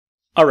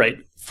Alright,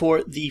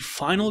 for the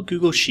final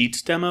Google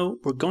Sheets demo,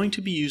 we're going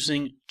to be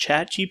using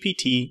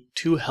ChatGPT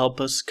to help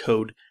us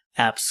code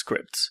app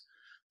scripts.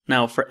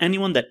 Now, for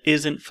anyone that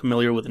isn't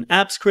familiar with an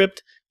app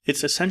script,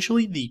 it's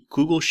essentially the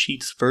Google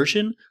Sheets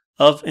version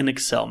of an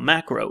Excel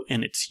macro,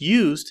 and it's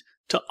used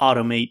to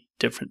automate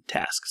different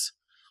tasks.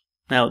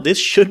 Now, this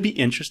should be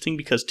interesting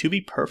because, to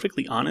be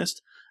perfectly honest,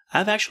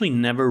 I've actually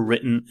never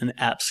written an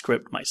app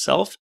script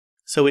myself,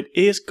 so it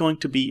is going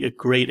to be a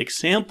great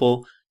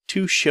example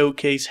to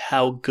showcase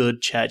how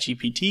good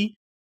ChatGPT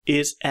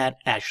is at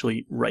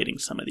actually writing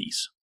some of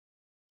these.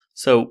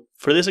 So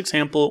for this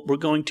example, we're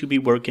going to be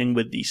working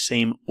with the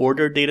same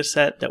order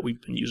dataset that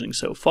we've been using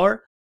so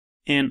far,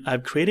 and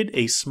I've created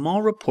a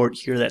small report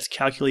here that's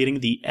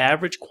calculating the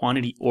average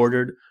quantity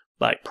ordered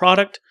by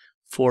product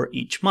for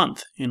each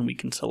month, and we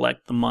can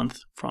select the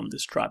month from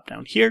this drop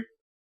down here,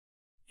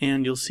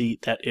 and you'll see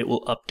that it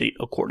will update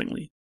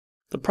accordingly.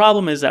 The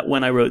problem is that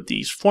when I wrote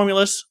these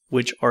formulas,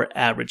 which are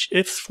average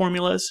ifs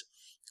formulas,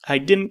 I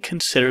didn't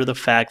consider the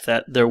fact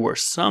that there were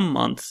some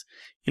months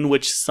in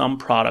which some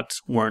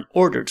products weren't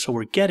ordered. So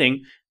we're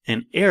getting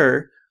an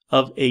error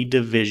of a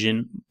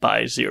division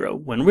by 0,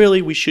 when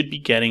really we should be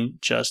getting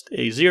just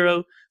a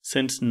 0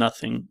 since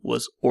nothing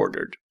was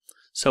ordered.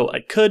 So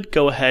I could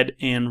go ahead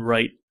and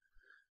write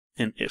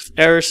an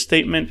if-error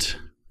statement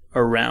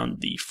around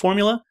the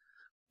formula,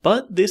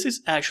 but this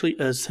is actually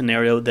a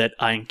scenario that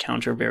I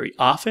encounter very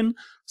often.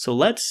 So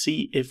let's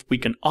see if we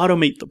can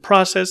automate the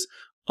process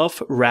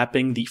of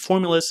wrapping the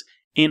formulas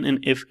in an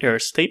if-error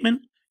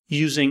statement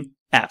using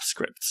app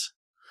scripts.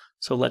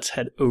 So let's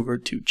head over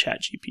to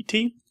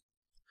ChatGPT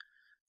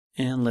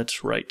and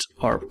let's write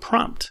our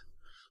prompt.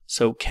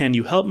 So can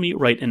you help me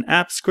write an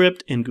app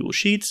script in Google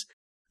Sheets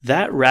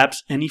that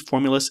wraps any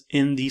formulas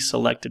in the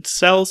selected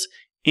cells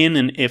in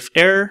an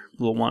if-error?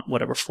 We'll want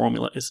whatever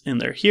formula is in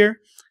there here,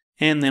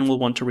 and then we'll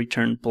want to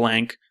return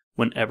blank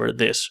whenever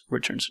this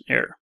returns an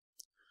error.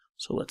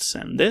 So let's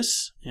send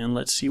this and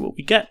let's see what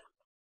we get.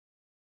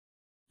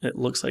 It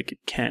looks like it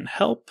can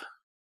help.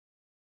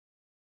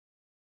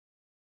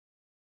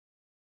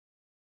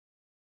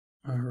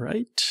 All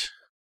right.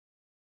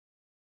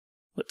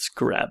 Let's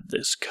grab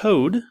this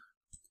code.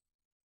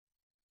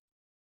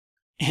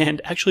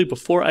 And actually,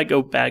 before I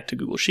go back to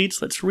Google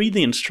Sheets, let's read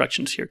the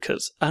instructions here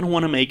because I don't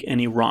want to make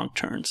any wrong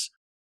turns.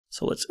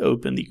 So let's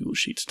open the Google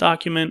Sheets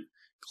document,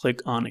 click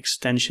on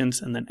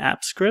Extensions and then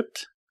App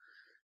Script.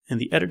 In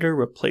the editor,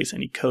 replace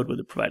any code with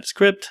the provided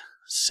script,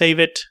 save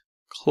it,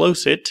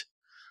 close it,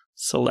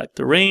 select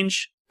the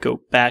range,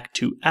 go back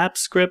to App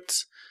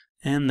Scripts,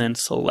 and then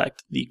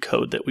select the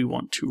code that we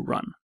want to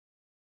run.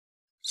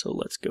 So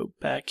let's go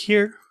back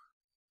here,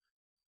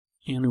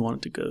 and we want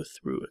it to go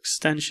through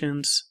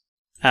Extensions,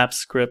 App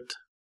Script.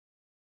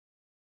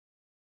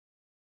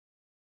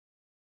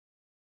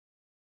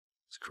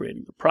 It's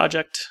creating the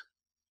project.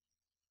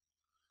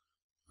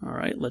 All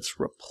right, let's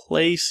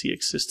replace the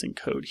existing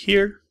code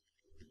here.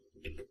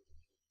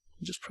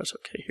 Just press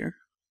OK here.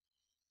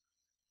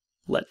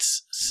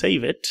 Let's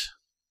save it.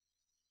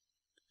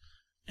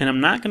 And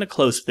I'm not going to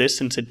close this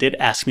since it did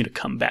ask me to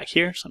come back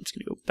here. So I'm just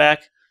going to go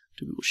back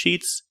to Google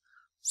Sheets,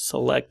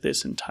 select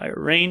this entire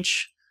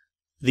range.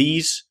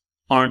 These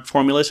aren't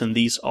formulas and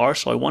these are,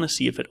 so I want to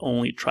see if it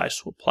only tries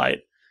to apply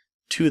it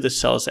to the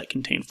cells that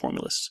contain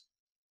formulas.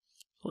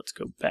 Let's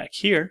go back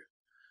here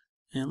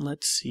and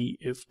let's see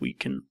if we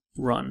can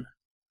run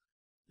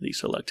the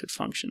selected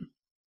function.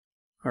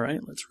 All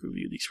right, let's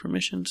review these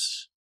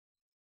permissions.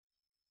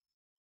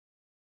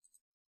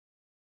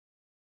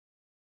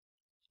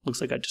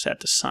 Looks like I just had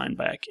to sign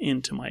back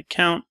into my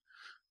account.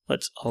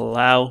 Let's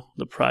allow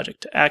the project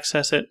to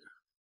access it.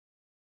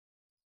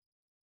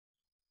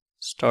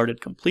 Started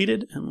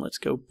completed, and let's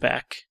go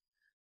back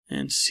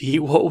and see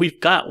what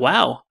we've got.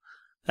 Wow,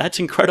 that's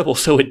incredible.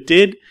 So it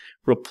did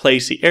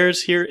replace the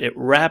errors here. It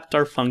wrapped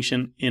our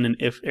function in an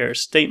if-error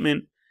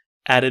statement,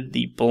 added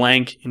the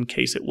blank in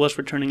case it was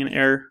returning an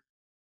error.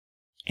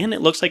 And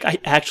it looks like I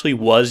actually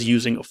was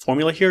using a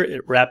formula here.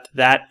 It wrapped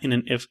that in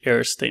an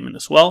if-error statement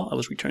as well. I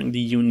was returning the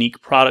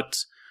unique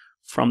products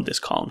from this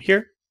column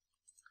here.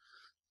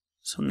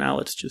 So now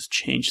let's just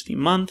change the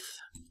month.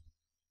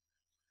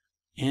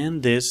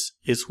 And this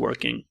is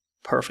working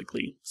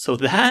perfectly. So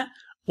that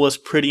was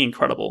pretty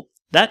incredible.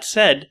 That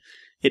said,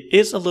 it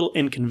is a little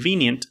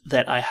inconvenient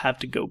that I have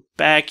to go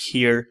back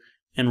here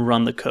and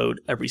run the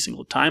code every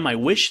single time. I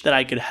wish that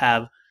I could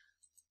have,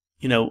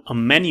 a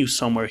menu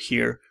somewhere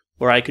here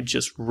where I could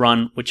just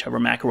run whichever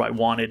macro I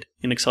wanted.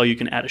 In Excel, you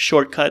can add a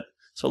shortcut.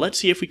 So let's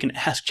see if we can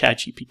ask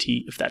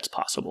ChatGPT if that's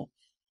possible.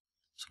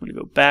 So I'm going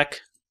to go back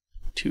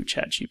to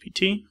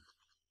ChatGPT.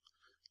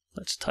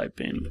 Let's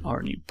type in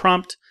our new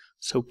prompt.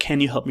 So can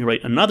you help me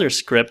write another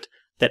script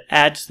that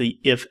adds the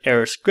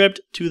if-error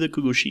script to the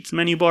Google Sheets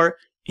menu bar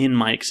in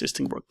my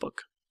existing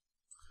workbook?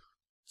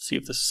 See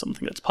if this is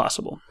something that's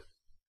possible.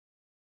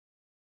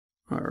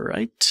 All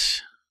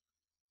right.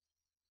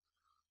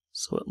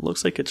 So it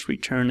looks like it's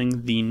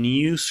returning the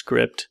new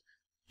script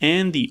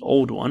and the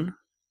old one.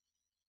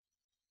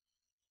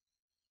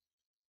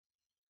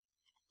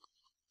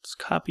 Let's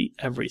copy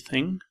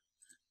everything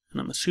And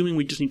I'm assuming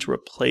we just need to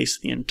replace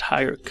the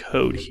entire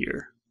code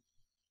here.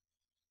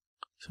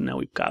 So now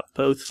we've got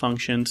both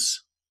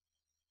functions.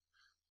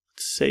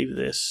 Let's save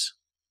this.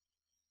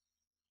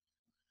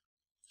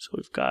 So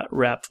we've got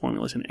wrap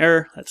formulas in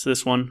error. That's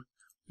this one.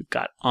 We've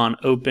got on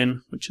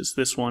open, which is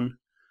this one.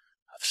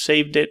 I've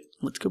saved it.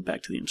 Let's go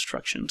back to the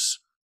instructions.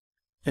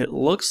 It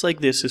looks like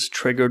this is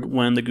triggered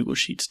when the Google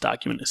Sheets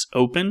document is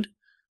opened.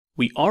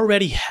 We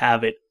already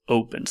have it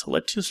open, so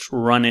let's just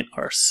run it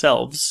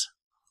ourselves.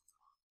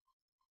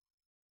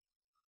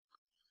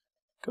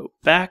 Go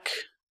back.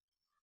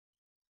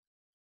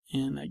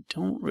 And I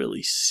don't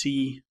really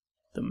see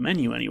the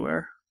menu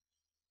anywhere.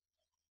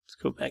 Let's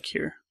go back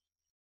here.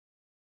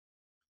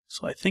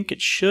 So I think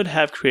it should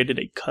have created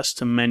a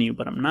custom menu,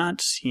 but I'm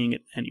not seeing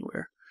it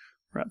anywhere.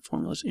 Wrap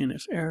formulas in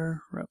if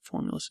error, wrap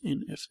formulas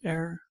in if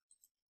error.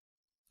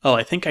 Oh,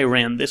 I think I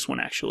ran this one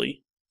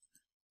actually.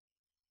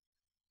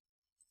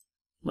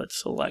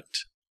 Let's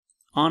select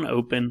on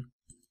open.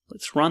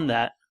 Let's run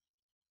that.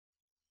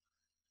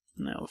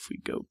 Now if we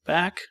go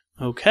back,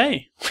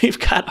 okay, we've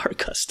got our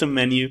custom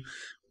menu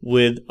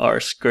with our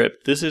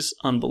script. This is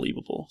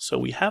unbelievable. So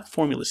we have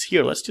formulas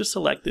here. Let's just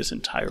select this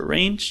entire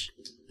range.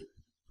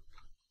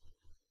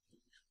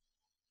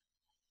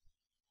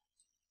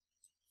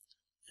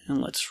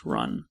 And let's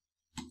run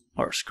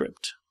our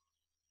script.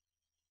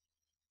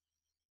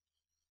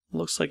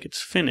 Looks like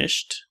it's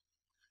finished.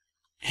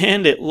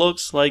 And it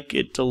looks like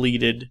it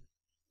deleted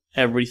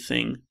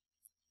everything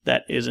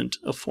that isn't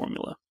a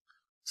formula.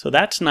 So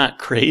that's not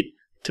great.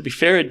 To be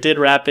fair, it did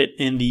wrap it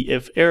in the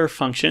IFERROR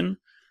function.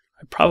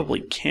 I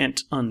probably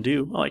can't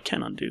undo. Oh, I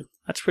can undo.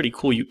 That's pretty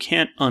cool. You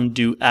can't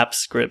undo app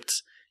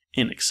scripts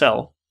in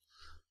Excel.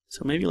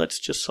 So maybe let's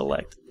just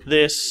select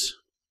this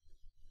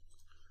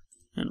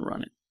and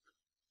run it.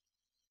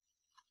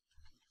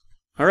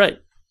 All right.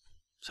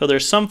 So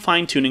there's some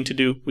fine tuning to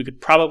do. We could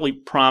probably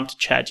prompt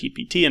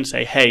ChatGPT and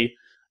say, hey,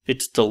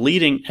 it's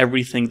deleting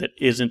everything that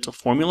isn't a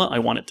formula. I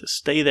want it to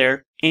stay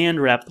there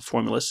and wrap the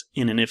formulas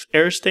in an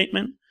if-error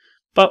statement.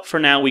 But for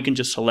now, we can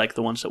just select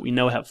the ones that we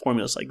know have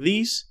formulas like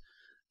these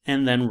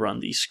and then run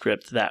the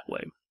script that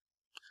way.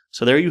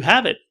 So there you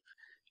have it.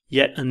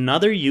 Yet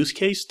another use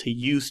case to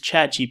use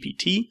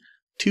ChatGPT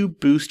to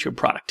boost your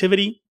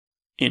productivity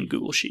in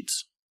Google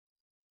Sheets.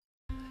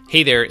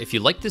 Hey there, if you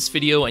like this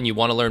video and you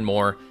want to learn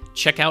more,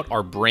 check out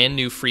our brand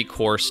new free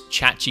course,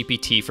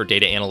 ChatGPT for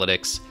Data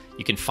Analytics.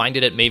 You can find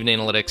it at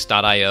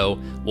mavenanalytics.io.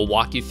 We'll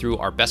walk you through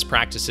our best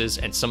practices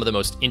and some of the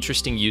most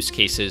interesting use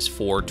cases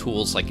for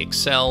tools like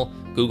Excel,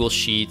 Google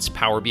Sheets,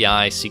 Power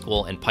BI,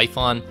 SQL, and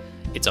Python.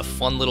 It's a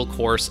fun little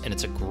course, and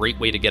it's a great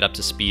way to get up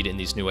to speed in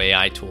these new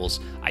AI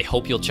tools. I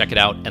hope you'll check it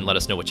out and let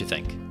us know what you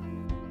think.